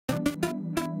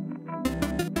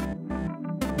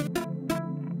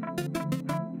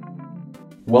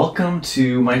Welcome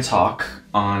to my talk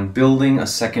on building a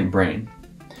second brain,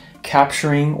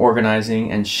 capturing, organizing,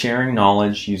 and sharing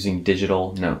knowledge using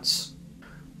digital notes.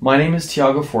 My name is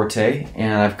Tiago Forte,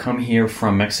 and I've come here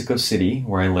from Mexico City,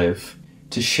 where I live,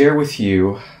 to share with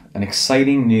you an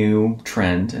exciting new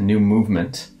trend, a new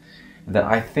movement that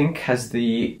I think has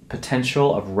the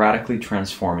potential of radically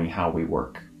transforming how we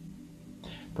work.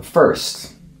 But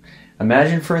first,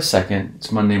 imagine for a second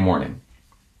it's Monday morning.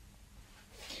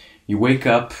 You wake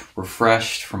up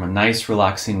refreshed from a nice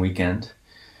relaxing weekend.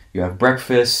 You have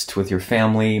breakfast with your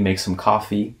family, make some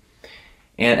coffee,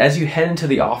 and as you head into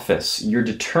the office, you're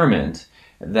determined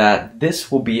that this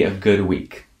will be a good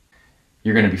week.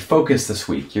 You're going to be focused this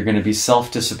week. You're going to be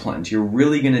self-disciplined. You're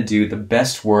really going to do the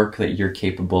best work that you're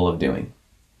capable of doing.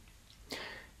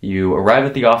 You arrive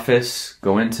at the office,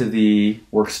 go into the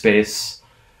workspace,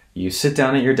 you sit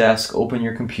down at your desk, open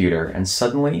your computer, and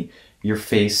suddenly you're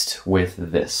faced with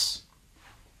this.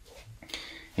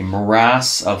 A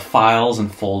morass of files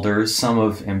and folders, some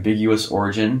of ambiguous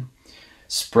origin,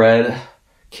 spread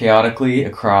chaotically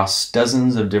across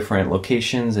dozens of different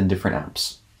locations and different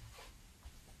apps.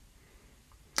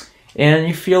 And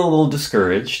you feel a little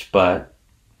discouraged, but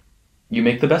you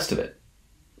make the best of it.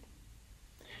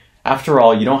 After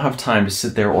all, you don't have time to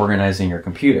sit there organizing your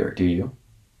computer, do you?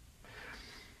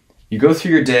 You go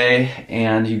through your day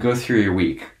and you go through your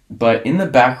week, but in the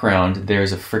background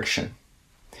there's a friction.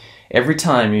 Every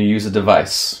time you use a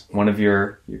device, one of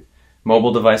your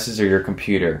mobile devices or your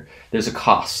computer, there's a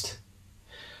cost.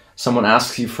 Someone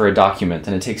asks you for a document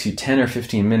and it takes you 10 or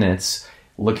 15 minutes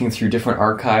looking through different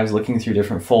archives, looking through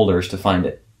different folders to find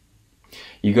it.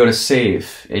 You go to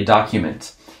save a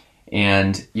document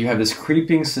and you have this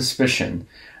creeping suspicion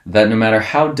that no matter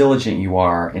how diligent you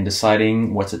are in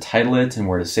deciding what to title it and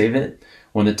where to save it,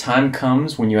 when the time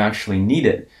comes when you actually need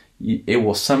it, it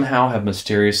will somehow have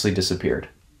mysteriously disappeared.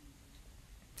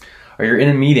 Or you're in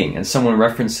a meeting and someone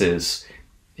references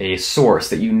a source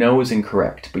that you know is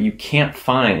incorrect, but you can't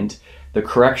find the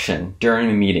correction during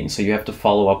the meeting, so you have to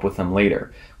follow up with them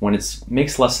later when it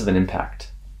makes less of an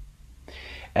impact.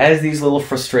 As these little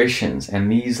frustrations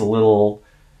and these little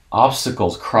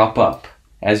obstacles crop up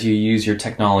as you use your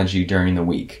technology during the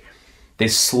week, they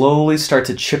slowly start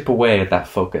to chip away at that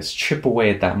focus, chip away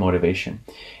at that motivation,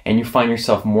 and you find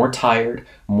yourself more tired,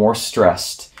 more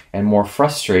stressed, and more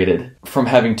frustrated from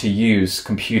having to use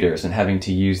computers and having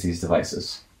to use these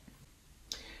devices.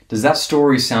 Does that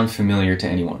story sound familiar to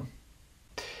anyone?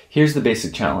 Here's the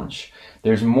basic challenge.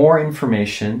 There's more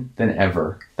information than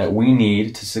ever that we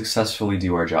need to successfully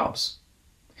do our jobs.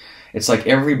 It's like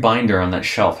every binder on that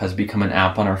shelf has become an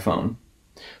app on our phone,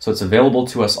 so it's available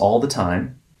to us all the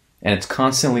time, and it's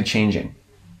constantly changing.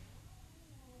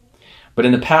 But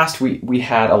in the past, we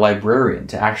had a librarian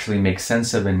to actually make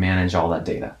sense of and manage all that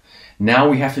data. Now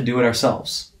we have to do it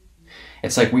ourselves.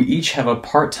 It's like we each have a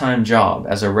part-time job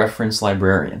as a reference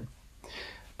librarian.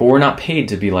 But we're not paid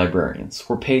to be librarians.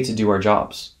 We're paid to do our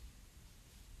jobs.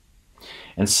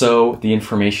 And so the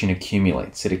information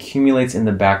accumulates. It accumulates in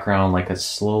the background like a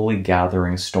slowly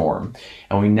gathering storm.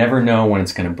 And we never know when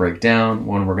it's going to break down,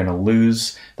 when we're going to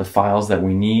lose the files that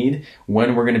we need,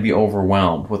 when we're going to be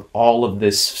overwhelmed with all of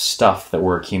this stuff that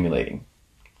we're accumulating.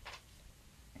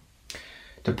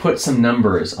 To put some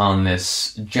numbers on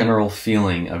this general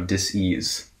feeling of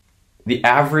dis-ease, the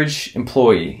average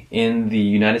employee in the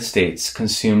United States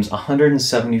consumes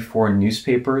 174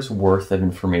 newspapers worth of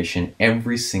information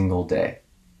every single day.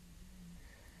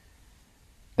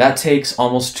 That takes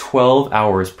almost 12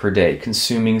 hours per day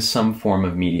consuming some form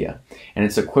of media, and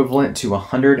it's equivalent to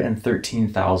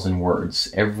 113,000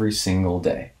 words every single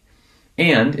day.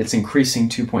 And it's increasing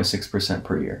 2.6%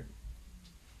 per year.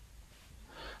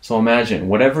 So imagine,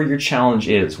 whatever your challenge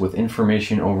is with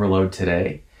information overload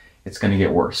today, it's going to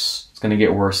get worse. It's going to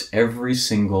get worse every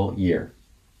single year.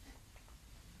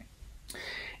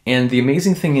 And the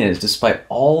amazing thing is, despite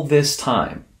all this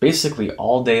time, basically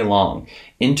all day long,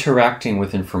 interacting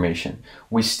with information,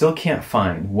 we still can't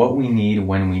find what we need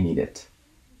when we need it.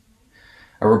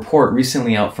 A report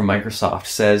recently out from Microsoft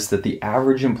says that the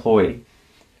average employee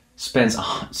spends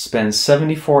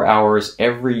 74 hours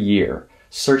every year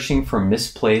searching for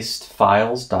misplaced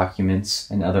files, documents,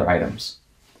 and other items.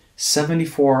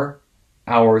 74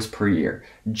 hours per year,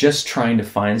 just trying to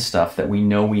find stuff that we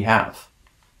know we have.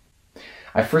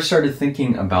 I first started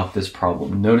thinking about this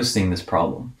problem, noticing this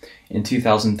problem, in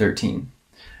 2013.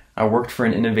 I worked for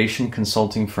an innovation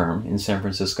consulting firm in San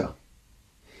Francisco.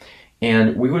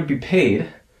 And we would be paid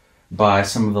by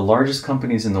some of the largest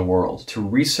companies in the world to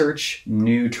research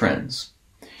new trends.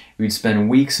 We'd spend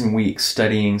weeks and weeks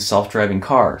studying self-driving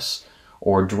cars,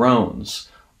 or drones,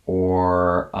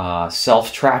 or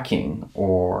self-tracking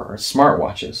or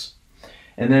smartwatches.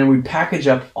 And then we package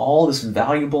up all this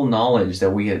valuable knowledge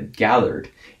that we had gathered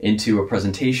into a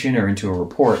presentation or into a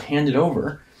report, hand it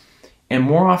over, and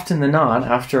more often than not,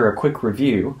 after a quick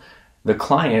review, the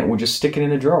client would just stick it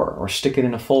in a drawer or stick it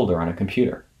in a folder on a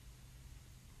computer.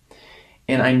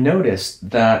 And I noticed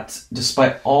that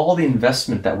despite all the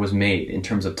investment that was made in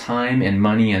terms of time and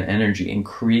money and energy in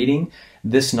creating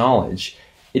this knowledge,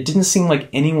 it didn't seem like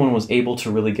anyone was able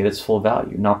to really get its full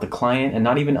value, not the client and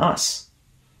not even us.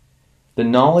 The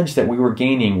knowledge that we were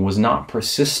gaining was not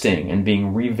persisting and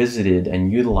being revisited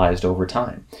and utilized over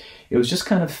time. It was just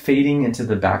kind of fading into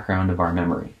the background of our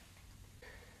memory.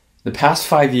 The past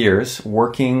 5 years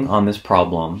working on this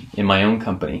problem in my own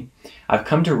company, I've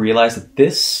come to realize that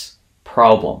this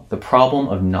problem, the problem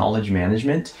of knowledge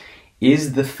management,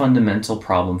 is the fundamental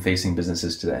problem facing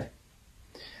businesses today.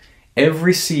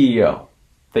 Every CEO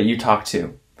that you talk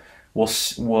to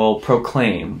will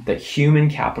proclaim that human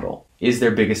capital is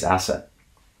their biggest asset.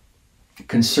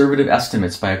 Conservative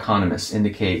estimates by economists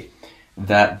indicate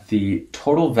that the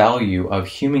total value of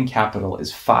human capital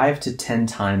is 5 to 10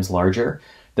 times larger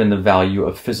than the value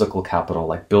of physical capital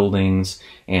like buildings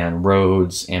and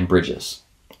roads and bridges.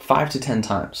 5 to 10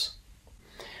 times.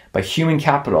 By human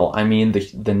capital, I mean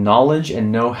the knowledge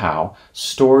and know-how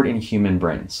stored in human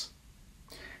brains.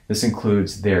 This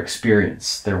includes their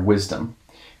experience, their wisdom.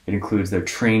 It includes their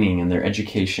training and their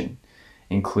education.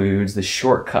 It includes the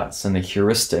shortcuts and the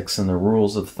heuristics and the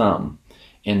rules of thumb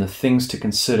and the things to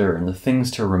consider and the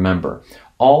things to remember.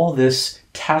 All this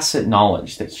tacit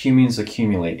knowledge that humans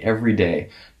accumulate every day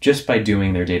just by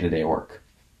doing their day-to-day work.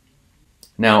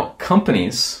 Now,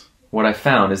 companies, what I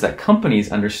found is that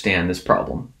companies understand this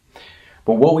problem.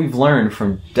 But what we've learned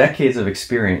from decades of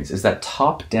experience is that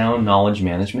top-down knowledge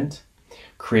management,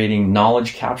 creating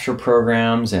knowledge capture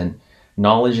programs and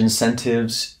knowledge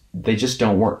incentives, they just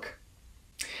don't work.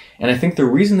 And I think the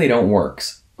reason they don't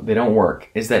work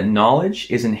is that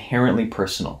knowledge is inherently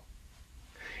personal.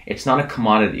 It's not a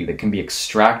commodity that can be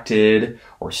extracted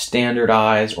or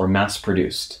standardized or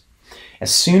mass-produced.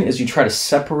 As soon as you try to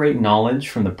separate knowledge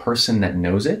from the person that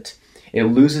knows it, it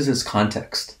loses its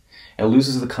context. It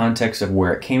loses the context of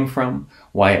where it came from,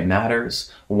 why it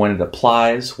matters, when it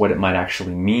applies, what it might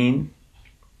actually mean.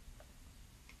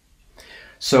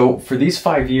 So for these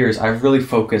 5 years, I've really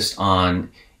focused on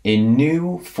a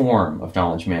new form of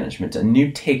knowledge management, a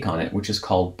new take on it, which is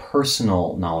called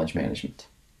personal knowledge management.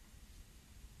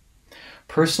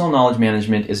 Personal knowledge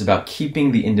management is about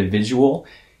keeping the individual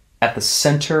at the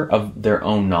center of their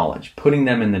own knowledge, putting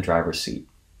them in the driver's seat.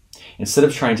 Instead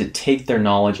of trying to take their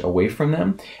knowledge away from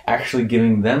them, actually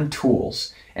giving them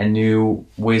tools and new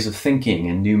ways of thinking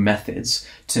and new methods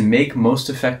to make most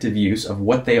effective use of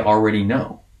what they already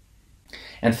know.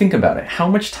 And think about it. How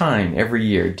much time every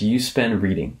year do you spend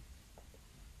reading?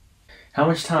 How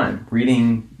much time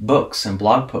reading books and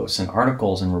blog posts and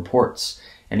articles and reports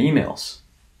and emails?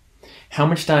 How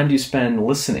much time do you spend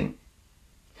listening?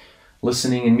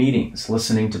 Listening in meetings,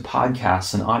 listening to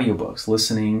podcasts and audiobooks,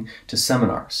 listening to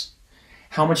seminars.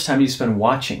 How much time do you spend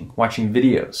watching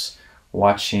videos,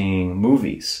 watching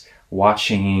movies,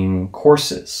 watching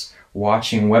courses,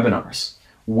 watching webinars?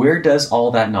 Where does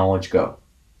all that knowledge go?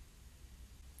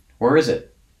 Where is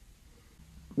it?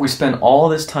 We spend all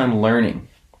this time learning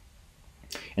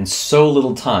and so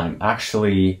little time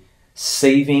actually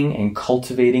saving and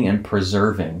cultivating and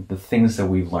preserving the things that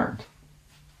we've learned.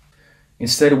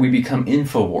 Instead, we become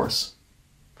infowars.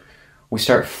 We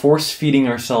start force-feeding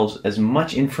ourselves as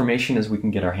much information as we can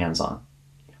get our hands on,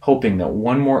 hoping that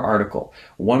one more article,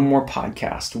 one more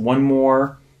podcast, one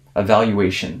more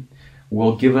evaluation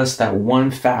will give us that one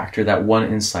fact or that one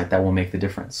insight that will make the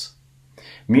difference.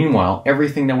 Meanwhile,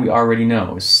 everything that we already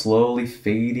know is slowly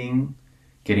fading,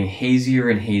 getting hazier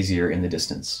and hazier in the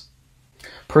distance.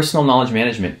 Personal knowledge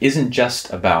management isn't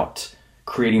just about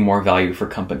creating more value for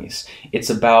companies. It's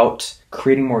about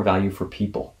creating more value for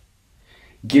people,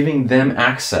 giving them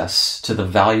access to the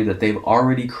value that they've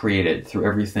already created through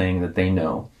everything that they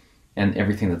know and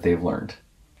everything that they've learned.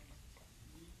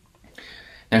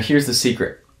 Now here's the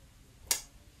secret.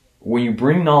 When you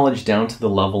bring knowledge down to the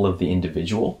level of the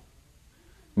individual,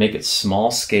 make it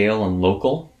small scale and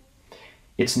local,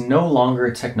 it's no longer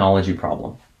a technology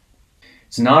problem.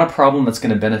 It's not a problem that's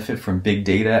going to benefit from big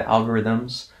data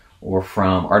algorithms or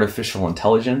from artificial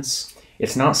intelligence.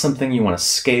 It's not something you want to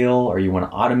scale or you want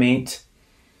to automate.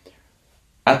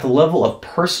 At the level of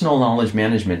personal knowledge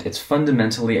management, it's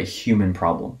fundamentally a human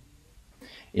problem.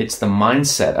 It's the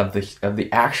mindset of the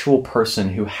actual person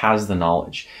who has the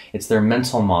knowledge. It's their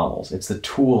mental models. It's the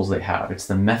tools they have. It's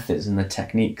the methods and the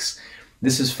techniques.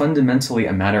 This is fundamentally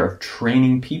a matter of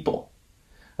training people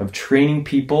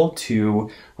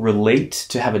to relate,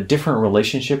 to have a different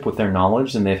relationship with their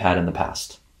knowledge than they've had in the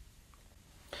past.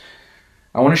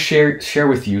 I want to share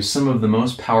with you some of the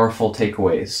most powerful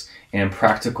takeaways and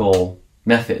practical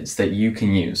methods that you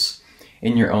can use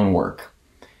in your own work.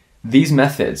 These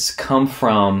methods come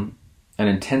from an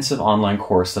intensive online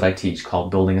course that I teach called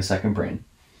Building a Second Brain.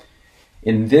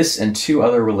 In this and 2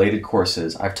 other related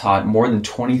courses, I've taught more than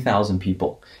 20,000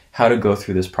 people how to go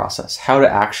through this process, how to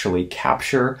actually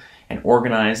capture and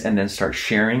organize and then start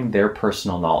sharing their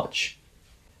personal knowledge.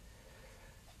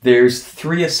 There's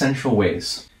 3 essential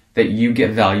ways that you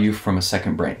get value from a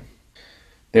second brain.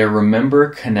 They're remember,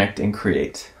 connect, and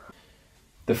create.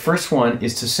 The first one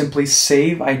is to simply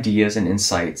save ideas and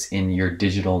insights in your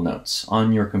digital notes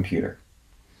on your computer.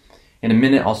 In a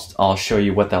minute, I'll show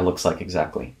you what that looks like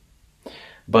exactly.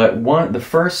 But the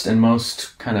first and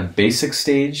most kind of basic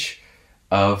stage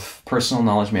of personal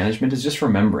knowledge management is just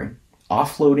remembering,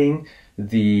 offloading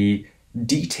the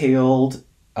detailed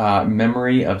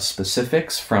memory of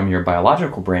specifics from your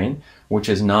biological brain, which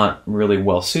is not really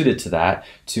well suited to that,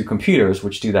 to computers,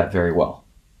 which do that very well.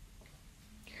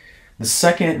 The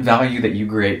second value that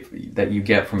you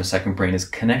get from a second brain is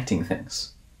connecting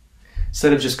things.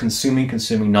 Instead of just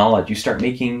consuming knowledge, you start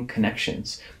making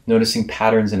connections, noticing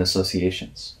patterns and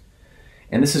associations.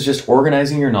 And this is just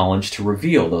organizing your knowledge to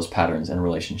reveal those patterns and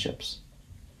relationships.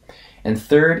 And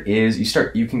third is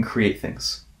you can create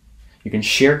things. You can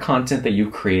share content that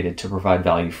you've created to provide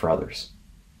value for others.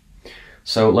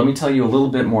 So let me tell you a little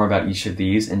bit more about each of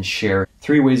these and share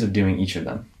 3 ways of doing each of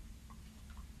them.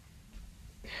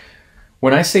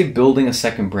 When I say building a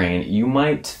second brain, you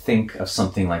might think of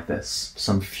something like this,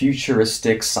 some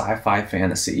futuristic sci-fi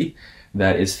fantasy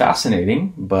that is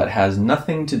fascinating but has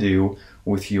nothing to do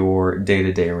with your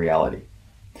day-to-day reality.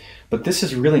 But this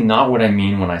is really not what I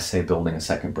mean when I say building a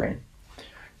second brain.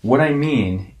 What I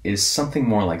mean is something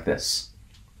more like this.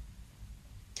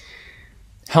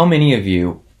 How many of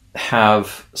you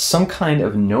have some kind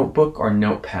of notebook or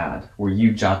notepad where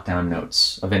you jot down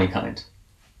notes of any kind?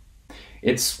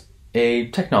 It's a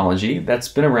technology that's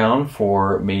been around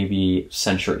for maybe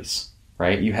centuries,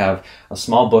 right? You have a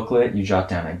small booklet, you jot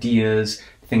down ideas,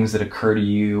 things that occur to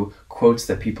you, quotes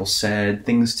that people said,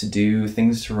 things to do,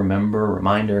 things to remember,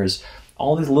 reminders,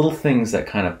 all these little things that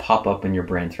kind of pop up in your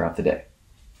brain throughout the day.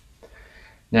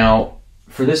 Now,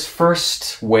 for this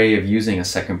first way of using a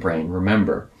second brain,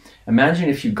 remember, imagine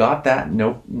if you got that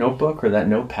notebook or that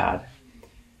notepad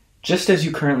just as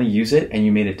you currently use it and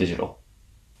you made it digital.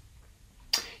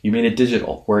 You made it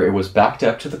digital where it was backed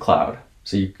up to the cloud,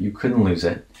 so you couldn't lose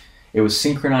it. It was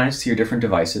synchronized to your different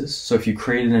devices, so if you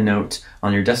created a note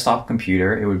on your desktop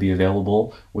computer, it would be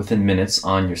available within minutes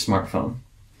on your smartphone.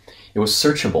 It was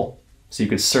searchable, so you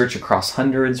could search across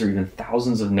hundreds or even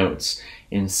thousands of notes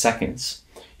in seconds.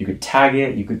 You could tag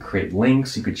it, you could create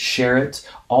links, you could share it,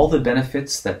 all the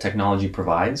benefits that technology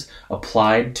provides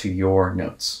applied to your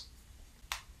notes.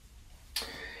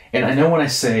 And I know when I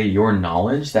say your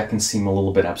knowledge, that can seem a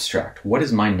little bit abstract. What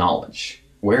is my knowledge?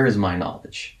 Where is my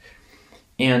knowledge?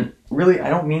 And really, I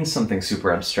don't mean something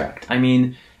super abstract. I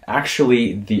mean,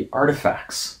 actually, the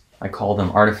artifacts, I call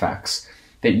them artifacts,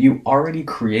 that you already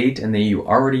create and that you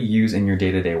already use in your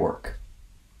day-to-day work.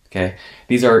 Okay?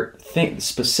 These are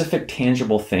specific,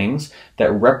 tangible things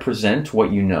that represent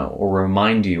what you know or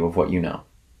remind you of what you know.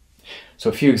 So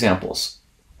a few examples.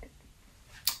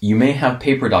 You may have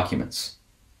paper documents,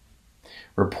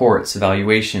 reports,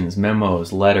 evaluations,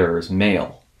 memos, letters,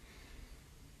 mail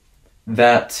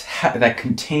that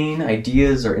contain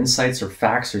ideas or insights or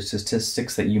facts or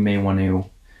statistics that you may want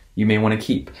to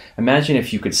keep. Imagine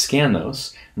if you could scan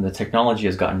those, and the technology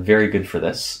has gotten very good for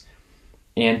this,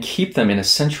 and keep them in a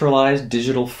centralized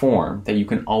digital form that you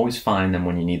can always find them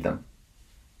when you need them.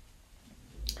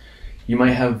 You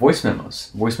might have voice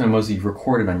memos you've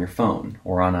recorded on your phone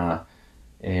or on a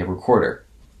recorder.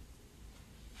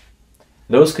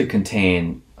 Those could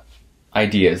contain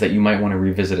ideas that you might want to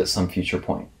revisit at some future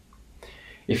point.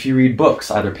 If you read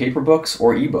books, either paper books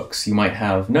or ebooks, you might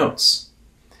have notes.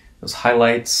 Those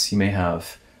highlights, you may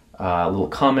have little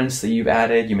comments that you've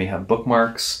added, you may have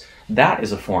bookmarks. That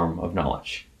is a form of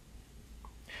knowledge.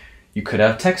 You could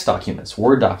have text documents,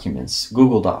 Word documents,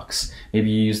 Google Docs. Maybe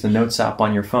you use the Notes app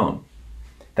on your phone.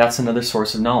 That's another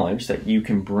source of knowledge that you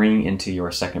can bring into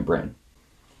your second brain.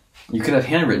 You could have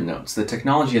handwritten notes. The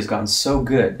technology has gotten so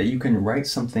good that you can write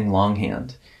something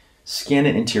longhand, scan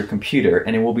it into your computer,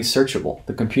 and it will be searchable.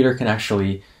 The computer can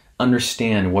actually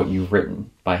understand what you've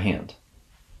written by hand.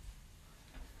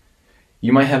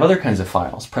 You might have other kinds of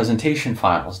files, presentation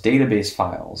files, database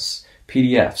files,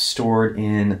 PDFs stored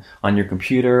on your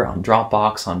computer, on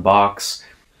Dropbox, on Box.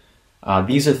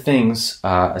 These are things,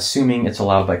 assuming it's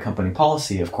allowed by company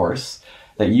policy, of course,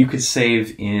 that you could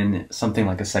save in something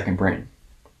like a second brain.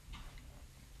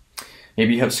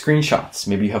 Maybe you have screenshots,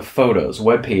 maybe you have photos,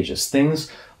 web pages,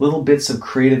 things, little bits of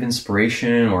creative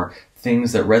inspiration or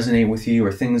things that resonate with you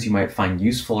or things you might find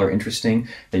useful or interesting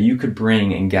that you could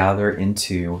bring and gather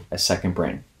into a second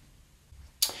brain.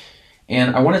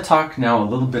 And I want to talk now a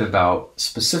little bit about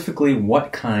specifically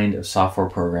what kind of software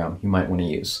program you might want to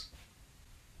use.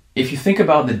 If you think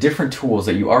about the different tools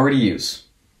that you already use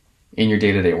in your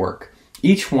day-to-day work,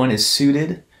 each one is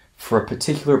suited for a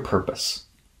particular purpose.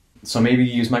 So maybe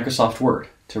you use Microsoft Word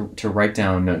to write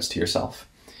down notes to yourself.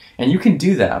 And you can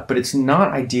do that, but it's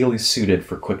not ideally suited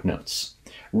for quick notes.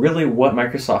 Really what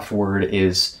Microsoft Word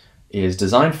is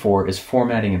designed for is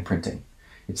formatting and printing.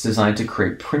 It's designed to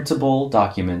create printable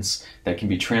documents that can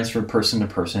be transferred person to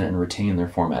person and retain their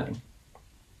formatting.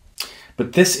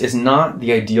 But this is not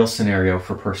the ideal scenario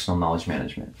for personal knowledge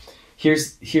management.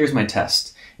 Here's my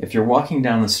test. If you're walking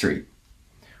down the street,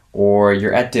 or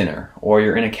you're at dinner, or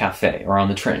you're in a cafe, or on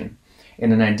the train,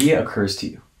 and an idea occurs to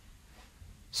you.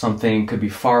 Something could be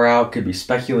far out, could be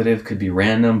speculative, could be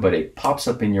random, but it pops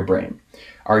up in your brain.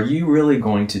 Are you really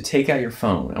going to take out your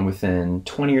phone and within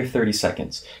 20 or 30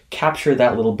 seconds, capture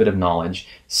that little bit of knowledge,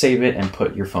 save it, and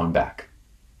put your phone back?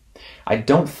 I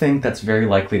don't think that's very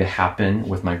likely to happen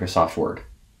with Microsoft Word.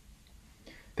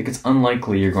 I think it's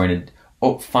unlikely you're going to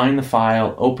find the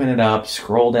file, open it up,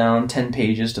 scroll down 10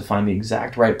 pages to find the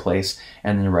exact right place,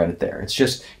 and then write it there. It's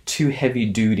just too heavy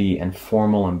duty and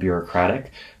formal and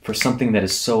bureaucratic for something that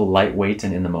is so lightweight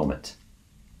and in the moment.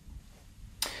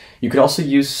 You could also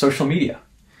use social media.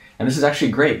 And this is actually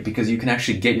great because you can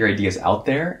actually get your ideas out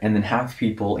there and then have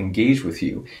people engage with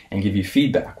you and give you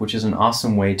feedback, which is an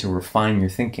awesome way to refine your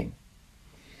thinking.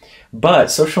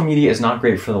 But social media is not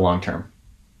great for the long term.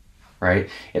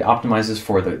 Right? It optimizes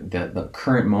for the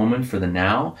current moment, for the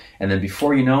now, and then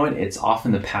before you know it, it's off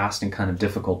in the past and kind of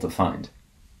difficult to find.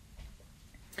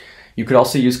 You could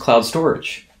also use cloud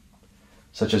storage,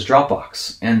 such as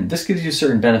Dropbox, and this gives you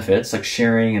certain benefits like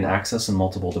sharing and access on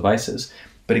multiple devices.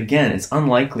 But again, it's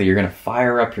unlikely you're going to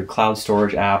fire up your cloud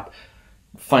storage app,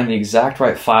 find the exact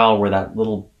right file where that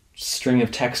little string of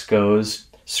text goes,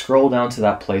 scroll down to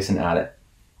that place and add it.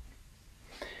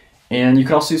 And you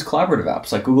can also use collaborative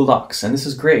apps like Google Docs. And this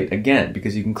is great, again,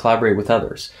 because you can collaborate with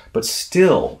others. But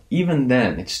still, even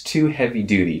then, it's too heavy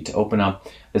duty to open up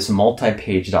this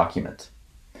multi-page document.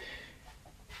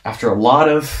 After a lot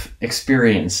of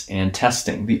experience and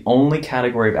testing, the only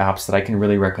category of apps that I can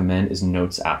really recommend is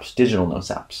notes apps, digital notes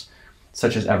apps,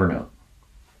 such as Evernote.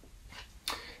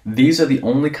 These are the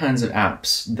only kinds of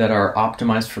apps that are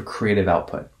optimized for creative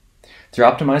output.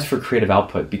 They're optimized for creative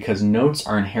output because notes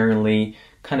are inherently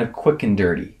kind of quick and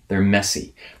dirty. They're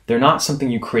messy. They're not something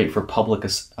you create for public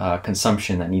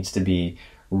consumption that needs to be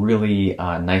really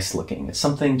nice looking. It's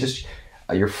something just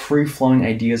your free-flowing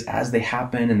ideas as they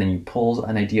happen, and then you pull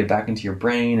an idea back into your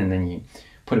brain, and then you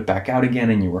put it back out again,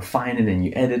 and you refine it, and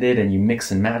you edit it, and you mix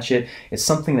and match it. It's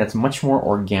something that's much more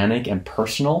organic and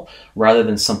personal rather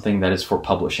than something that is for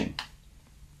publishing.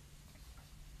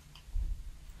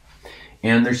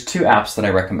 And there's two apps that I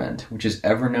recommend, which is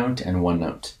Evernote and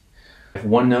OneNote.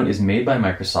 OneNote is made by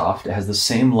Microsoft. It has the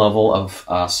same level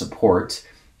of support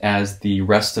as the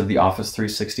rest of the Office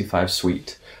 365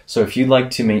 suite. So if you'd like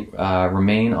to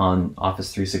remain on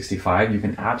Office 365, you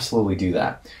can absolutely do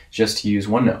that. Just use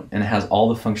OneNote, and it has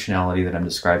all the functionality that I'm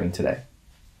describing today.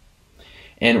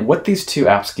 And what these two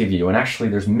apps give you, and actually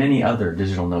there's many other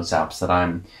digital notes apps that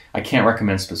I can't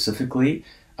recommend specifically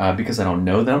because I don't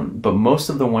know them, but most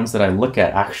of the ones that I look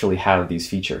at actually have these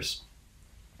features,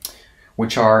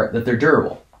 which are that they're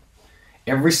durable.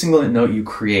 Every single note you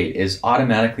create is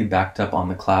automatically backed up on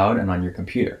the cloud and on your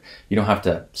computer. You don't have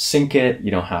to sync it, you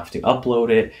don't have to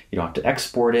upload it, you don't have to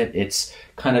export it. It's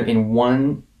kind of in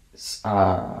one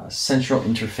central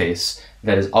interface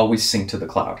that is always synced to the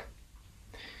cloud.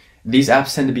 These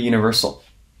apps tend to be universal.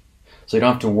 So you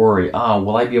don't have to worry,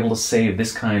 will I be able to save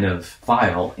this kind of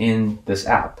file in this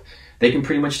app? They can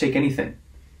pretty much take anything.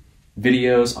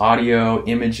 Videos, audio,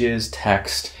 images,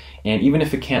 text, and even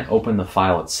if it can't open the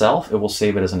file itself, it will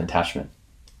save it as an attachment.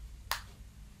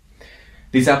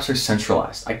 These apps are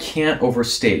centralized. I can't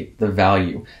overstate the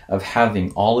value of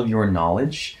having all of your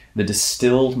knowledge, the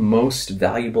distilled, most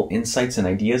valuable insights and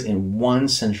ideas in one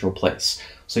central place.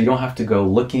 So you don't have to go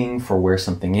looking for where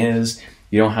something is.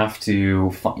 You don't have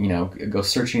to, go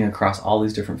searching across all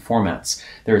these different formats.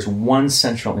 There is one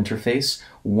central interface,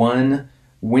 one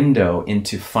window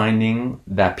into finding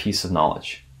that piece of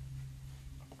knowledge.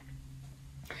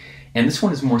 And this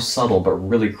one is more subtle but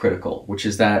really critical, which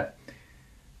is that,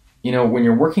 when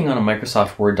you're working on a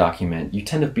Microsoft Word document, you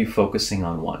tend to be focusing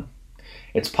on one.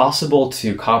 It's possible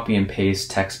to copy and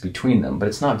paste text between them, but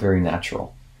it's not very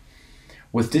natural.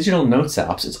 With digital notes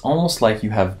apps, it's almost like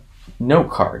you have note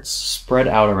cards spread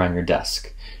out around your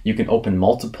desk. You can open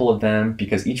multiple of them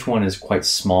because each one is quite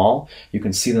small. You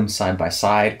can see them side by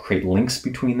side, create links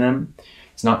between them.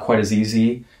 It's not quite as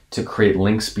easy to create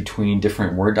links between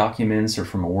different Word documents or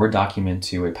from a Word document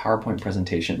to a PowerPoint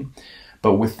presentation.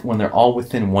 But when they're all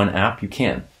within one app, you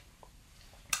can.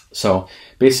 So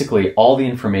basically, all the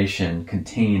information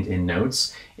contained in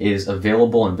Notes is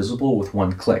available and visible with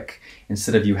one click,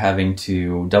 instead of you having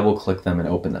to double-click them and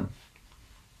open them.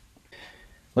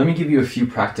 Let me give you a few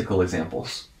practical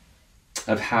examples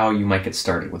of how you might get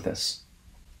started with this.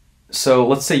 So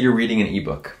let's say you're reading an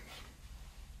ebook.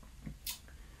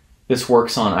 This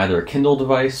works on either a Kindle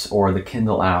device or the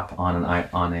Kindle app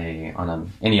on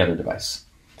any other device.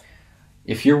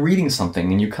 If you're reading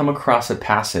something and you come across a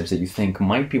passage that you think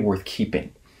might be worth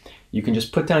keeping, you can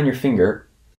just put down your finger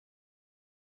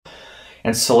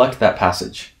and select that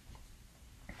passage.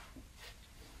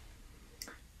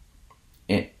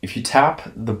 If you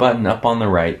tap the button up on the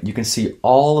right, you can see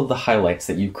all of the highlights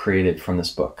that you created from this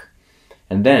book.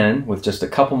 And then, with just a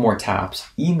couple more taps,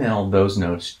 email those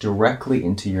notes directly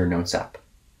into your Notes app.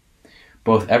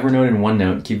 Both Evernote and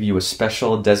OneNote give you a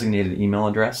special designated email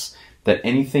address that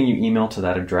anything you email to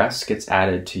that address gets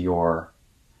added to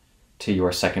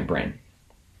your second brain.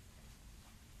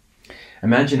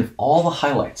 Imagine if all the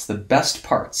highlights, the best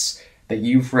parts that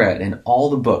you've read in all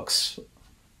the books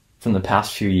from the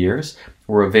past few years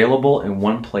were available in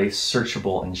one place,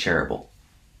 searchable and shareable.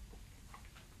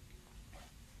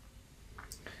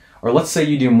 Or let's say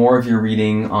you do more of your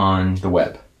reading on the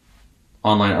web,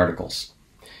 online articles.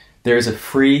 There's a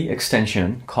free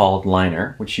extension called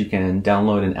Liner, which you can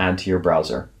download and add to your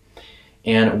browser.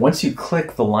 And once you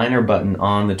click the Liner button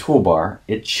on the toolbar,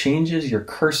 it changes your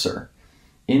cursor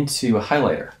into a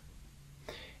highlighter.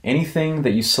 Anything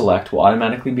that you select will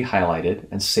automatically be highlighted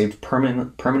and saved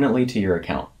permanently to your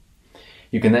account.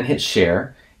 You can then hit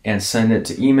share and send it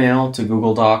to email, to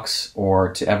Google Docs,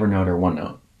 or to Evernote or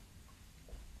OneNote.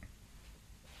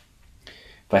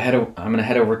 I'm going to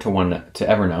head over to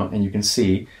Evernote, and you can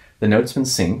see the note's been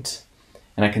synced,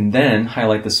 and I can then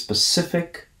highlight the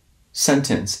specific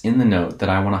sentence in the note that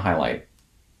I want to highlight.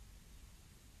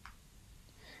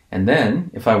 And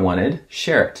then, if I wanted,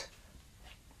 share it.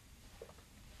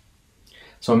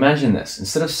 So imagine this.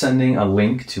 Instead of sending a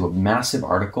link to a massive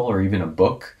article or even a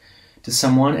book to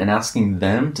someone and asking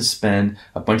them to spend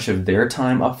a bunch of their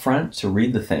time up front to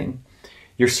read the thing,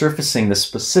 you're surfacing the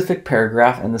specific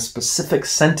paragraph and the specific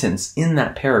sentence in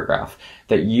that paragraph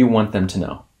that you want them to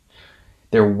know.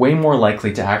 They're way more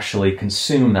likely to actually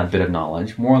consume that bit of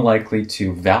knowledge, more likely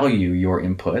to value your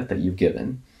input that you've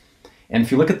given. And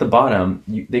if you look at the bottom,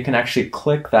 they can actually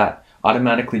click that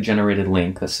automatically generated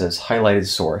link that says highlighted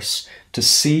source to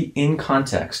see in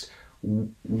context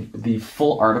the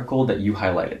full article that you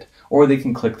highlighted. Or they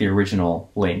can click the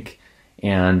original link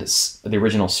and the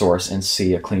original source and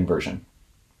see a clean version.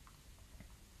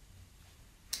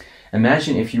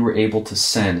 Imagine if you were able to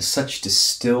send such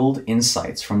distilled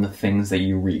insights from the things that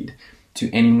you read to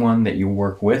anyone that you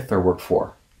work with or work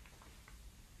for.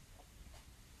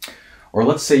 Or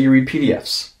let's say you read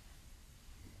PDFs.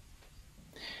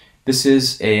 This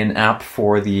is an app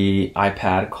for the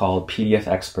iPad called PDF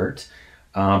Expert,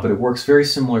 but it works very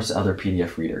similar to other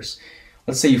PDF readers.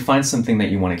 Let's say you find something that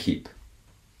you want to keep.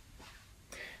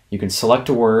 You can select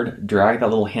a word, drag that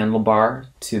little handlebar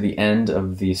to the end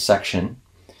of the section,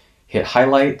 hit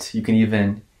highlight. You can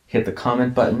even hit the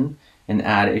comment button and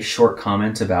add a short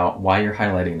comment about why you're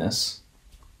highlighting this.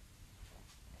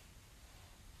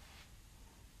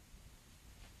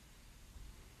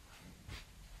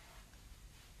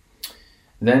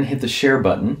 Then hit the share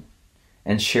button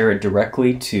and share it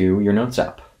directly to your Notes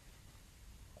app.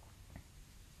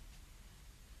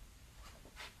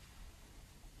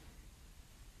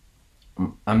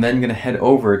 I'm then going to head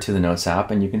over to the Notes app,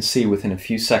 and you can see within a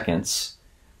few seconds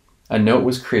a note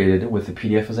was created with the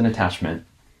PDF as an attachment.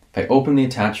 If I open the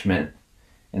attachment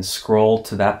and scroll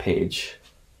to that page,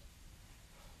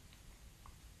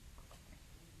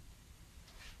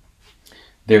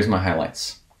 there's my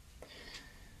highlights.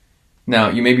 Now,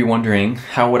 you may be wondering,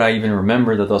 how would I even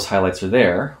remember that those highlights are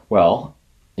there? Well,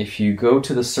 if you go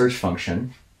to the search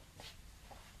function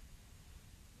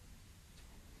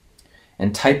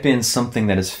and type in something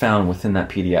that is found within that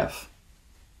PDF,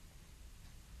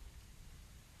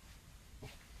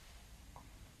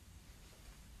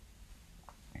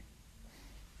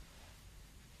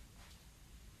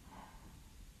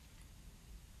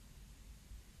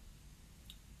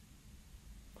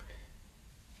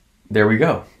 There we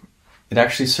go. It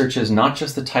actually searches not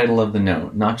just the title of the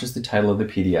note, not just the title of the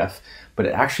PDF, but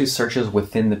it actually searches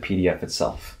within the PDF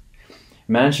itself.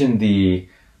 Imagine the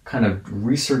kind of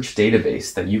research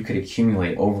database that you could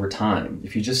accumulate over time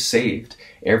if you just saved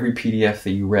every PDF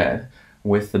that you read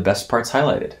with the best parts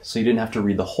highlighted. So you didn't have to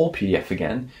read the whole PDF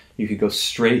again. You could go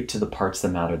straight to the parts that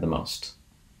matter the most.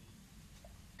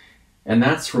 And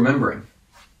that's remembering.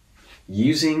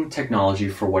 Using technology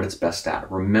for what it's best at,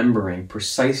 remembering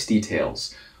precise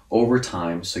details over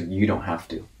time so you don't have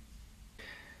to.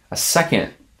 A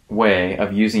second way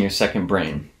of using your second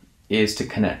brain is to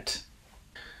connect.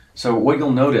 So what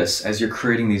you'll notice as you're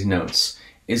creating these notes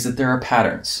is that there are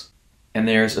patterns and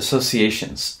there's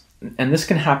associations. And this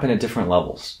can happen at different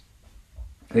levels.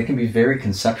 They can be very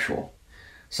conceptual.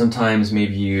 Sometimes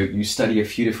maybe you study a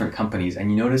few different companies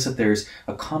and you notice that there's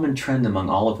a common trend among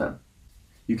all of them.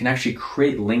 You can actually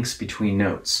create links between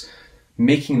notes,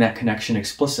 making that connection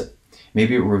explicit.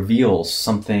 Maybe it reveals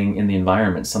something in the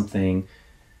environment, something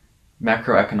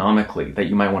macroeconomically that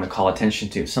you might want to call attention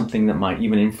to, something that might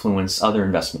even influence other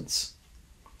investments.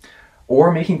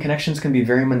 Or making connections can be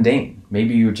very mundane.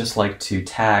 Maybe you would just like to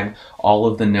tag all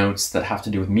of the notes that have to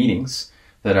do with meetings,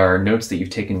 that are notes that you've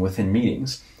taken within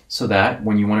meetings, so that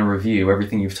when you want to review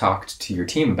everything you've talked to your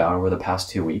team about over the past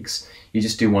 2 weeks, you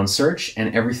just do one search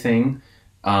and everything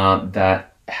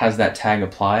that has that tag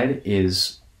applied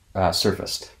is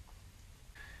surfaced.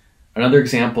 Another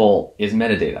example is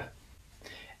metadata.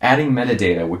 Adding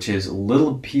metadata, which is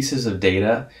little pieces of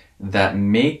data that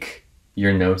make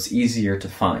your notes easier to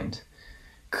find,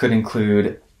 could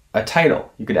include a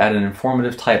title. You could add an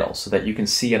informative title so that you can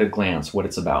see at a glance what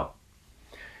it's about.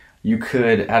 You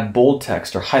could add bold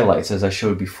text or highlights, as I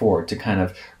showed before, to kind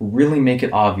of really make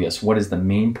it obvious what is the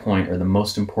main point or the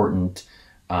most important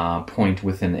point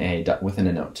within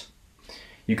a note.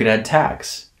 You could add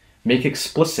tags. Make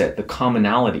explicit the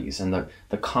commonalities and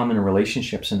the common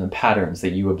relationships and the patterns that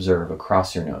you observe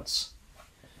across your notes.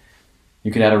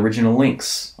 You could add original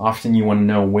links. Often you want to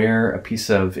know where a piece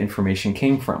of information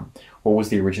came from. What was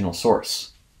the original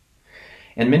source?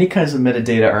 And many kinds of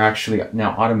metadata are actually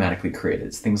now automatically created.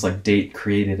 It's things like date,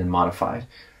 created, and modified,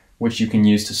 which you can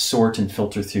use to sort and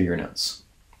filter through your notes.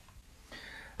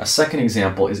 A second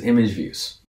example is image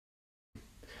views.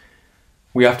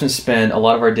 We often spend a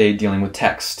lot of our day dealing with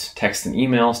text in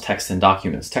emails, text in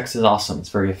documents. Text is awesome, it's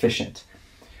very efficient.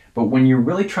 But when you're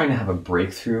really trying to have a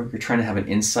breakthrough, you're trying to have an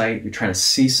insight, you're trying to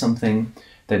see something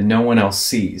that no one else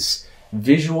sees,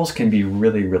 visuals can be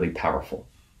really, really powerful.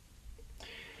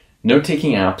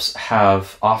 Note-taking apps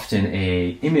have often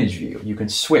an image view. You can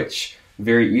switch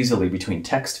very easily between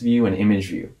text view and image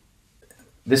view.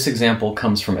 This example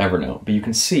comes from Evernote, but you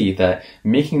can see that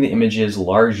making the images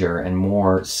larger and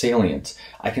more salient,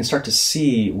 I can start to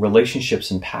see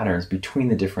relationships and patterns between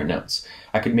the different notes.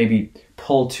 I could maybe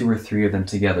pull 2 or 3 of them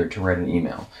together to write an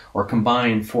email, or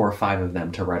combine 4 or 5 of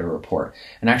them to write a report,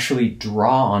 and actually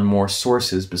draw on more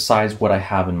sources besides what I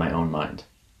have in my own mind.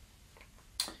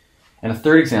 And a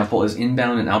third example is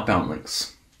inbound and outbound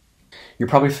links. You're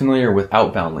probably familiar with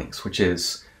outbound links, which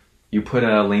is you put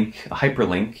a link, a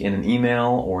hyperlink, in an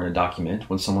email or in a document.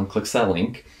 When someone clicks that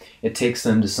link, it takes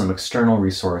them to some external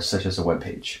resource such as a web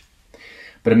page.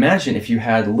 But imagine if you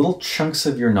had little chunks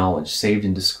of your knowledge saved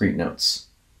in discrete notes.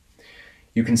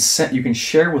 You can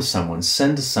share with someone,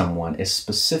 send to someone a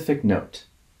specific note.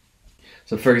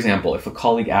 So for example, if a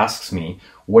colleague asks me,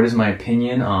 what is my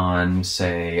opinion on,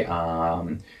 say,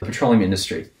 the petroleum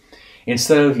industry?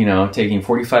 Instead of, taking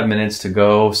 45 minutes to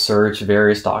go search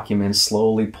various documents,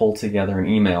 slowly pull together an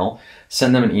email,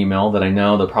 send them an email that I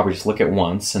know they'll probably just look at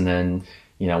once and then,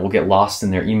 we'll get lost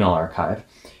in their email archive.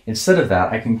 Instead of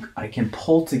that, I can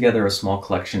pull together a small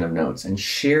collection of notes and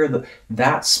share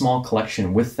that small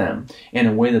collection with them in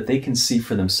a way that they can see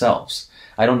for themselves.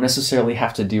 I don't necessarily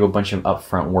have to do a bunch of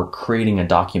upfront work creating a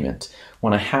document.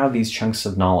 When I have these chunks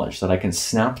of knowledge that I can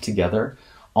snap together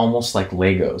almost like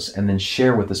Legos and then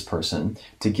share with this person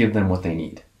to give them what they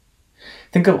need.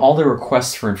 Think of all the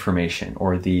requests for information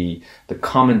or the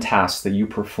common tasks that you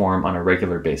perform on a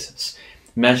regular basis.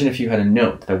 Imagine if you had a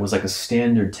note that was like a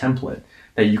standard template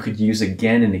that you could use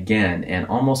again and again and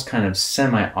almost kind of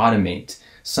semi-automate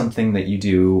something that you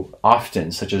do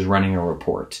often, such as running a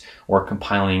report or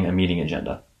compiling a meeting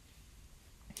agenda.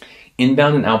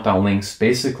 Inbound and outbound links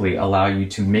basically allow you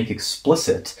to make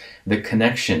explicit the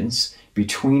connections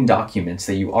between documents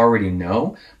that you already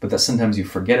know, but that sometimes you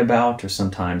forget about or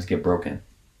sometimes get broken.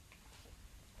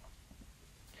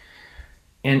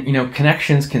 And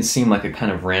connections can seem like a kind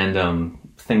of random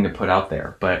thing to put out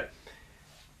there, but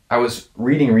I was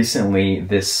reading recently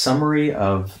this summary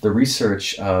of the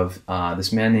research of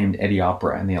this man named Eddie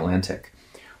Opera in The Atlantic,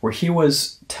 where he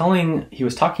was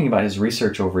talking about his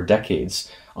research over decades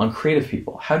on creative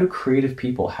people. How do creative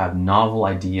people have novel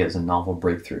ideas and novel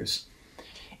breakthroughs?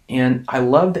 And I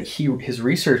love that his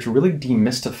research really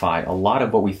demystified a lot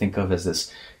of what we think of as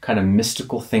this kind of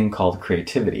mystical thing called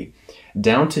creativity,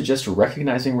 down to just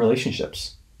recognizing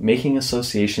relationships, making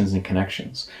associations and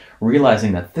connections,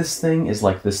 realizing that this thing is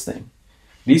like this thing.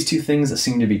 These two things that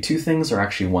seem to be two things are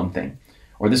actually one thing,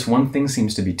 or this one thing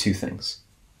seems to be two things.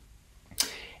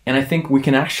 And I think we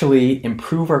can actually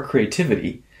improve our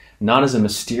creativity, not as a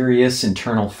mysterious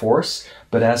internal force,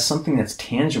 but as something that's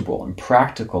tangible and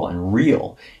practical and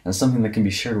real, and something that can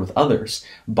be shared with others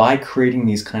by creating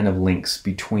these kind of links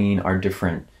between our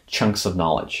different chunks of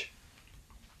knowledge.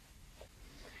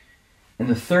 And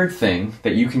the third thing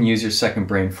that you can use your second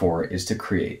brain for is to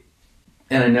create.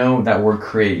 And I know that word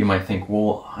create, you might think,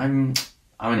 well, I'm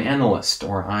an analyst,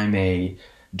 or I'm a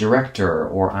director,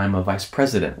 or I'm a vice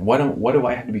president. What do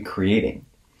I have to be creating?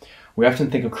 We often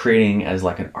think of creating as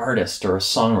like an artist or a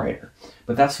songwriter,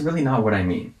 but that's really not what I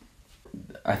mean.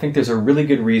 I think there's a really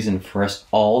good reason for us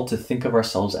all to think of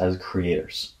ourselves as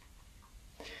creators.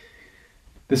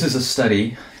 This is a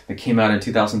study that came out in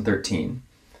 2013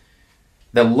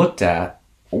 that looked at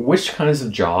which kinds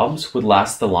of jobs would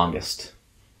last the longest.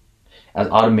 As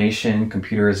automation,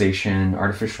 computerization,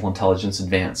 artificial intelligence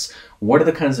advance, what are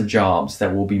the kinds of jobs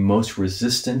that will be most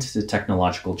resistant to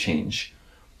technological change,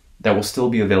 that will still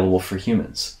be available for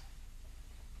humans?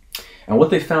 And what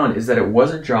they found is that it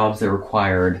wasn't jobs that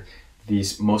required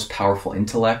these most powerful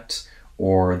intellect,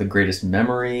 or the greatest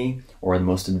memory, or the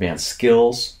most advanced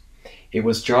skills. It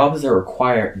was jobs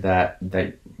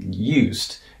that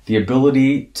used the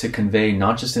ability to convey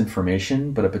not just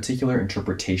information, but a particular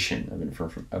interpretation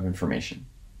of information.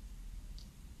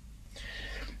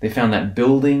 They found that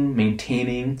building,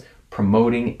 maintaining,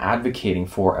 promoting, advocating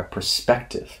for a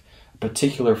perspective, a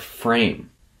particular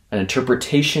frame, an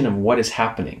interpretation of what is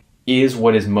happening, is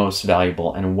what is most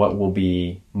valuable and what will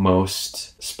be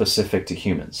most specific to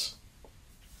humans.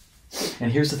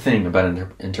 And here's the thing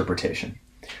about interpretation.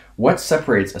 What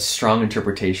separates a strong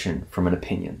interpretation from an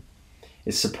opinion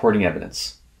is supporting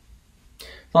evidence.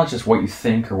 It's not just what you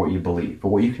think or what you believe, but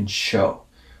what you can show,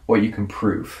 what you can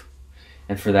prove.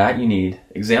 And for that you need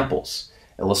examples,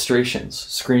 illustrations,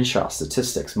 screenshots,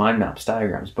 statistics, mind maps,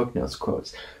 diagrams, book notes,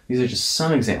 quotes. These are just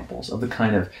some examples of the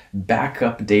kind of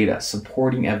backup data,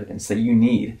 supporting evidence that you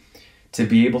need to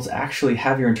be able to actually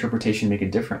have your interpretation make a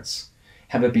difference.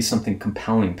 Have it be something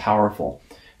compelling, powerful,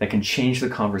 that can change the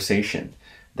conversation,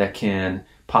 that can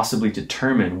possibly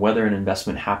determine whether an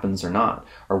investment happens or not,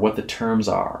 or what the terms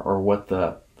are, or what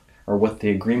the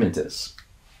agreement is.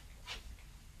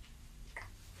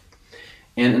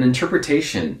 And an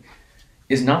interpretation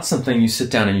is not something you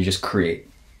sit down and you just create.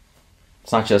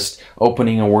 It's not just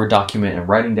opening a Word document and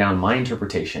writing down my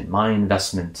interpretation, my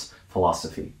investment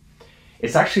philosophy.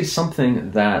 It's actually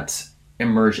something that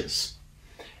emerges.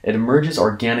 It emerges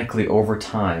organically over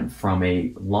time from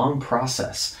a long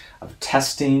process of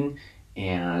testing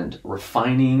and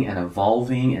refining and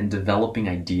evolving and developing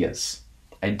ideas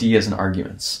and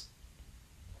arguments.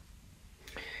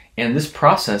 And this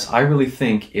process, I really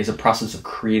think, is a process of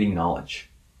creating knowledge.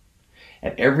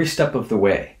 At every step of the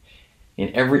way,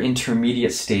 in every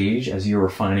intermediate stage as you're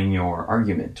refining your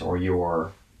argument or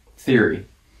your theory,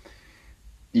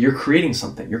 you're creating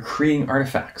something, you're creating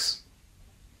artifacts.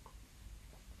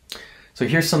 So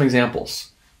here's some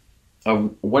examples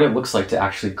of what it looks like to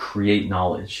actually create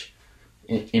knowledge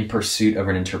in pursuit of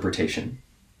an interpretation.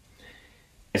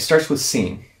 It starts with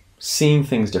seeing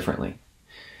things differently.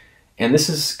 And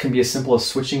this can be as simple as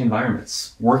switching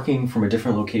environments, working from a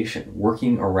different location,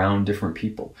 working around different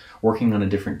people, working on a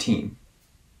different team.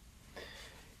 It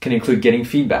can include getting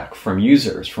feedback from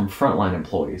users, from frontline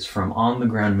employees, from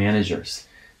on-the-ground managers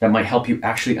that might help you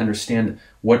actually understand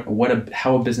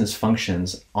how a business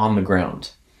functions on the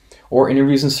ground. Or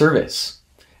interviews and surveys,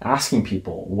 asking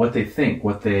people what they think,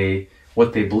 what they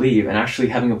believe, and actually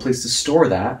having a place to store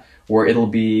that where it'll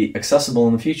be accessible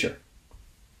in the future.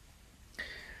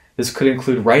 This could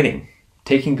include writing.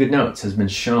 Taking good notes has been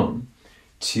shown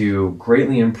to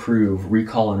greatly improve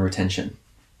recall and retention.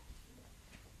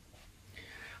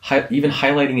 Even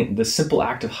highlighting it, the simple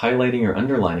act of highlighting or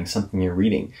underlining something you're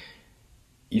reading,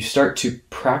 you start to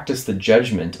practice the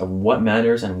judgment of what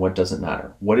matters and what doesn't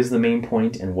matter. What is the main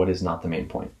point and what is not the main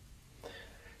point.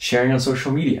 Sharing on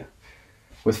social media.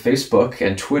 With Facebook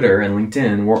and Twitter and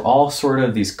LinkedIn, we're all sort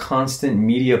of these constant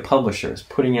media publishers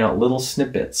putting out little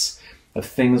snippets of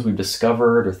things we've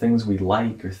discovered or things we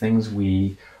like or things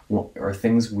we or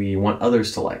things we want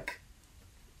others to like.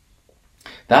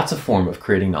 That's a form of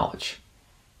creating knowledge.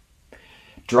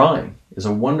 Drawing is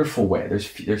a wonderful way.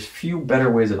 There's few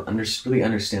better ways of really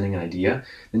understanding an idea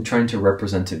than trying to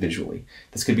represent it visually.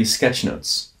 This could be sketch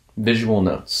notes, visual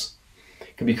notes.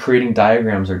 It could be creating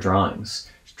diagrams or drawings,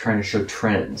 trying to show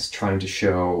trends, trying to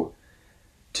show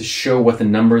what the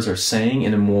numbers are saying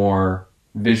in a more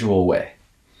visual way.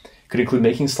 It could include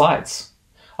making slides.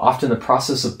 Often the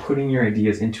process of putting your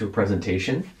ideas into a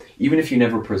presentation, even if you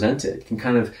never present it, can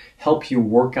kind of help you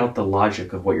work out the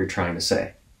logic of what you're trying to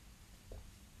say.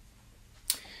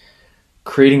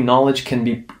 Creating knowledge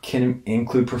can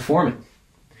include performing.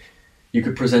 You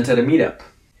could present at a meetup.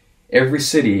 Every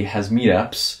city has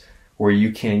meetups where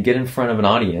you can get in front of an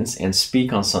audience and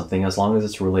speak on something as long as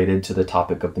it's related to the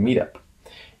topic of the meetup.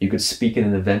 You could speak at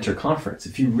an event or conference.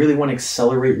 If you really want to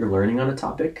accelerate your learning on a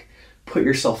topic, put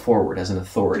yourself forward as an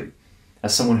authority,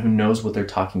 as someone who knows what they're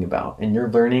talking about, and your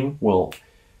learning will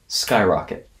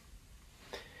skyrocket.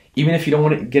 Even if you don't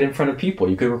want to get in front of people,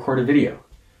 you could record a video.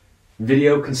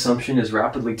 Video consumption is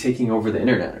rapidly taking over the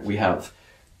internet. We have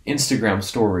Instagram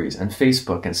stories and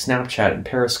Facebook and Snapchat and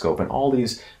Periscope and all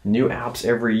these new apps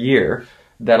every year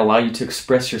that allow you to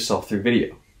express yourself through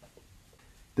video.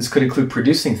 This could include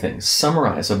producing things.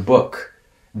 Summarize a book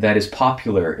that is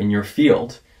popular in your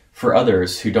field for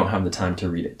others who don't have the time to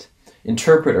read it.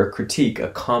 Interpret or critique a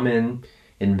common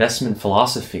investment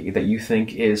philosophy that you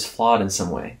think is flawed in some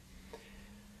way.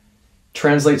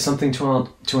 Translate something to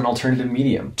an alternative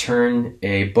medium. Turn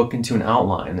a book into an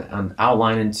outline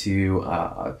into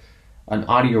an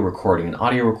audio recording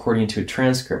into a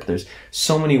transcript. There's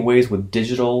so many ways with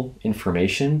digital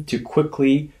information to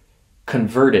quickly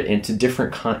convert it into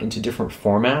different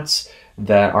formats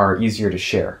that are easier to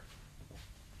share.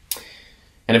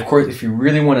 And of course, if you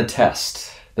really want to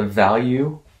test the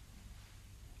value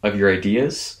of your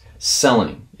ideas,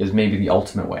 selling is maybe the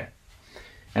ultimate way.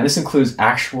 And this includes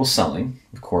actual selling,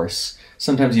 of course.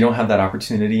 Sometimes you don't have that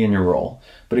opportunity in your role,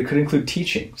 but it could include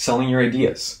teaching, selling your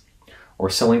ideas, or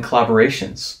selling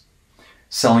collaborations,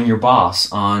 selling your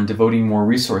boss on devoting more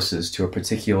resources to a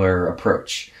particular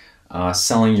approach,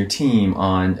 selling your team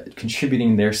on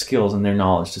contributing their skills and their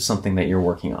knowledge to something that you're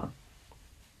working on.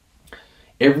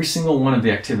 Every single one of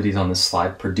the activities on this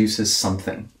slide produces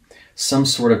something, some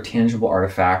sort of tangible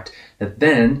artifact that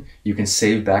then you can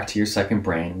save back to your second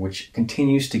brain, which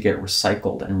continues to get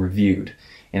recycled and reviewed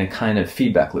in a kind of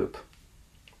feedback loop.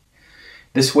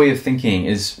 This way of thinking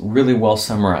is really well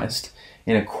summarized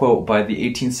in a quote by the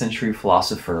 18th century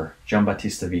philosopher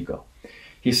Giambattista Vico.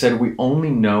 He said, "We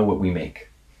only know what we make."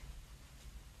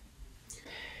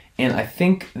 And I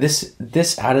think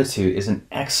this attitude is an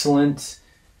excellent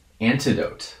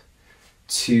antidote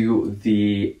to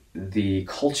the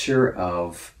culture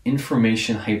of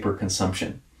information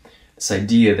hyperconsumption. This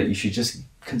idea that you should just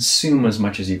consume as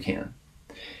much as you can.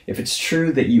 If it's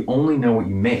true that you only know what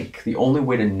you make, the only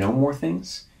way to know more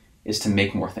things is to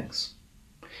make more things.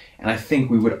 And I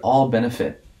think we would all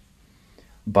benefit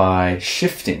by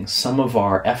shifting some of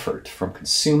our effort from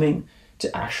consuming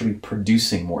to actually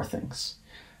producing more things.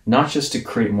 Not just to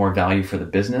create more value for the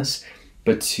business,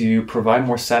 but to provide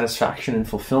more satisfaction and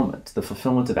fulfillment. The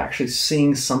fulfillment of actually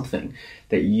seeing something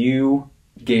that you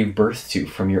gave birth to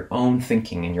from your own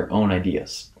thinking and your own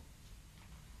ideas.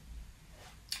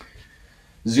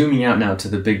 Zooming out now to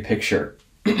the big picture,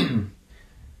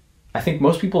 I think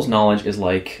most people's knowledge is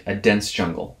like a dense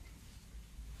jungle.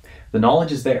 The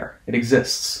knowledge is there, it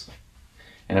exists,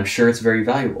 and I'm sure it's very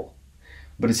valuable,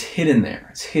 but it's hidden there.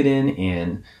 It's hidden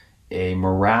in a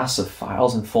morass of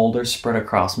files and folders spread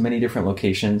across many different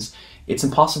locations. It's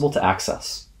impossible to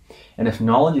access. And if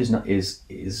knowledge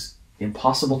is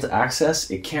impossible to access,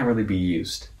 it can't really be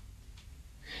used.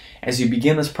 As you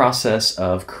begin this process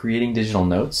of creating digital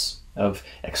notes, of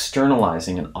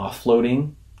externalizing and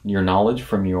offloading your knowledge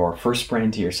from your first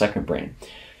brain to your second brain,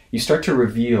 you start to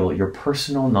reveal your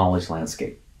personal knowledge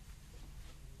landscape.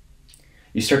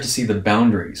 You start to see the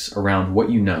boundaries around what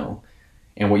you know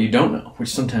and what you don't know, which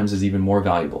sometimes is even more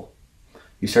valuable.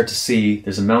 You start to see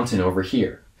there's a mountain over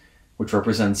here, which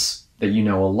represents that you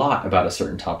know a lot about a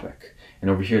certain topic. And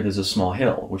over here there's a small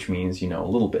hill, which means you know a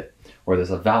little bit. Or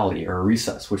there's a valley or a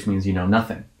recess, which means you know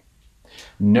nothing.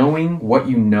 Knowing what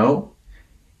you know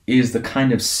is the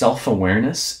kind of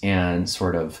self-awareness and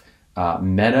sort of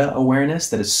meta-awareness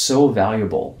that is so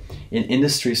valuable in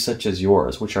industries such as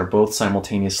yours, which are both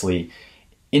simultaneously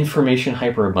information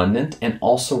hyperabundant and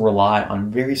also rely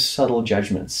on very subtle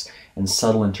judgments and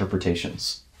subtle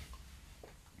interpretations.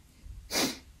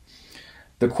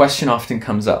 The question often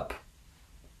comes up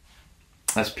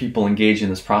as people engage in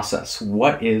this process: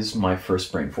 what is my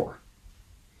first brain for?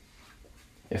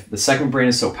 If the second brain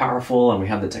is so powerful and we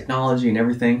have the technology and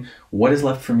everything, what is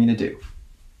left for me to do?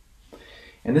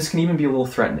 And this can even be a little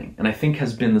threatening, and I think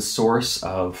has been the source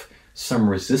of some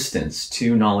resistance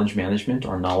to knowledge management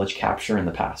or knowledge capture in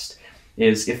the past,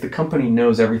 is if the company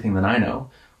knows everything that I know,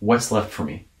 what's left for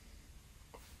me?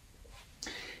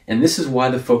 And this is why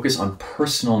the focus on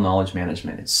personal knowledge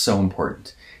management is so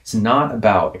important. It's not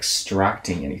about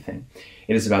extracting anything.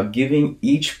 It is about giving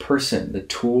each person the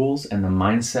tools and the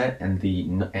mindset and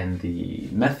the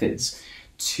methods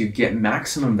to get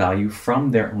maximum value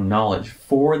from their own knowledge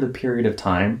for the period of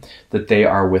time that they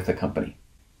are with a company.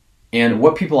 And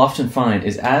what people often find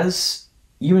is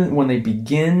even when they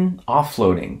begin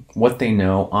offloading what they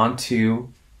know onto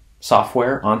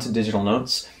software, onto digital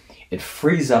notes, it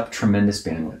frees up tremendous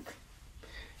bandwidth.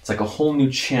 It's like a whole new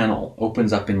channel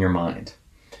opens up in your mind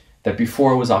that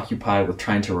before was occupied with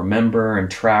trying to remember and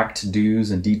track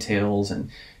to-dos and details and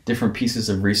different pieces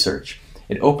of research.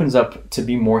 It opens up to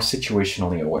be more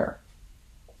situationally aware.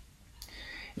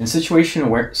 And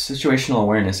situational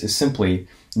awareness is simply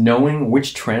knowing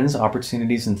which trends,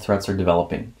 opportunities, and threats are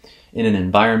developing in an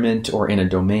environment or in a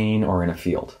domain or in a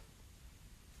field.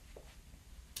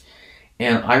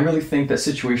 And I really think that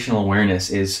situational awareness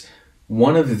is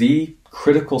one of the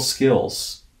critical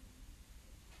skills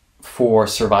for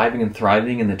surviving and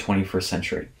thriving in the 21st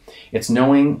century. It's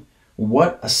knowing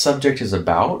what a subject is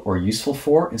about or useful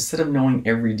for instead of knowing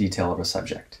every detail of a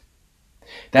subject.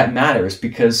 That matters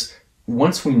because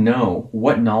once we know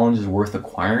what knowledge is worth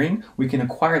acquiring, we can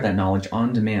acquire that knowledge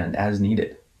on demand as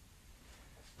needed.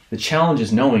 The challenge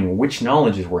is knowing which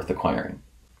knowledge is worth acquiring.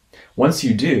 Once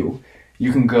you do,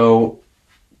 you can go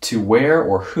to where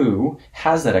or who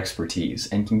has that expertise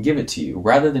and can give it to you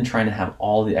rather than trying to have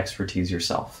all the expertise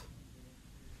yourself.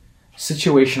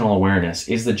 Situational awareness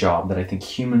is the job that I think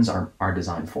humans are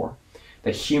designed for,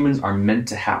 that humans are meant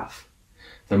to have.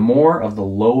 The more of the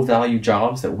low-value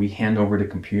jobs that we hand over to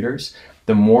computers,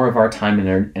 the more of our time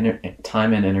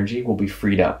and energy will be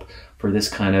freed up for this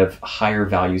kind of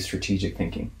higher-value strategic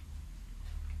thinking.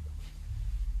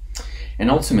 And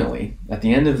ultimately, at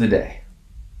the end of the day,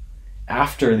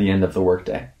 after the end of the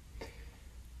workday,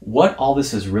 what all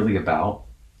this is really about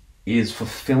is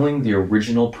fulfilling the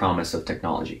original promise of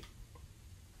technology.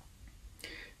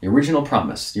 The original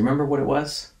promise, do you remember what it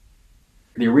was?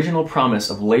 The original promise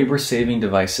of labor-saving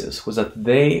devices was that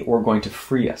they were going to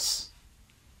free us.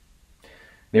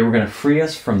 They were going to free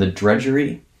us from the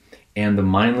drudgery and the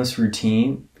mindless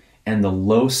routine and the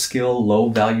low-skill,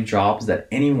 low-value jobs that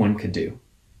anyone could do,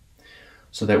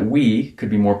 so that we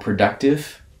could be more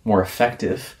productive, more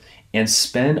effective, and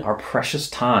spend our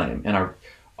precious time and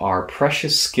our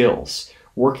precious skills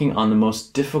working on the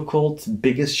most difficult,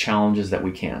 biggest challenges that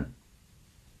we can.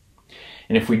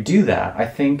 And if we do that, I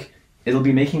think it'll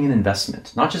be making an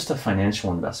investment, not just a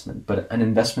financial investment, but an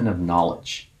investment of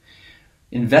knowledge.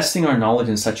 Investing our knowledge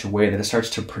in such a way that it starts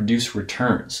to produce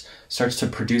returns, starts to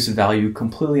produce value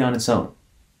completely on its own.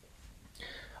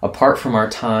 Apart from our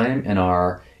time and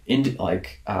our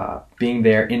being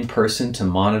there in person to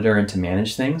monitor and to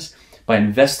manage things, by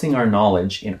investing our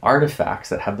knowledge in artifacts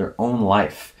that have their own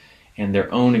life and their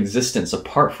own existence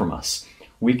apart from us,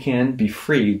 we can be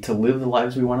free to live the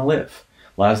lives we want to live.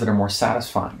 Lives that are more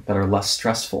satisfying, that are less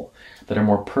stressful, that are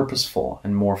more purposeful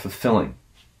and more fulfilling.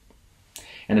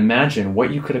 And imagine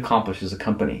what you could accomplish as a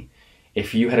company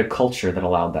if you had a culture that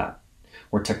allowed that,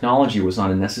 where technology was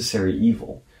not a necessary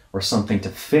evil or something to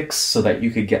fix so that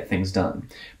you could get things done,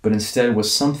 but instead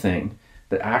was something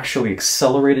that actually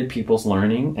accelerated people's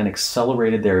learning and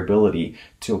accelerated their ability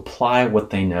to apply what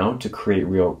they know to create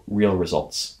real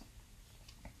results.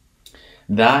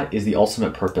 That is the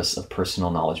ultimate purpose of personal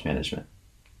knowledge management.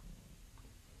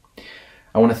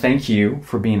 I want to thank you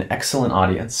for being an excellent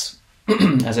audience.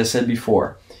 As I said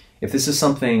before, if this is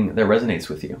something that resonates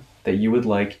with you, that you would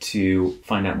like to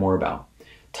find out more about,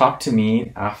 talk to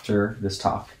me after this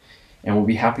talk, and we'll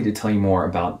be happy to tell you more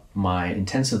about my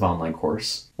intensive online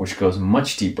course, which goes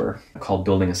much deeper, called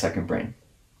Building a Second Brain.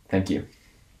 Thank you.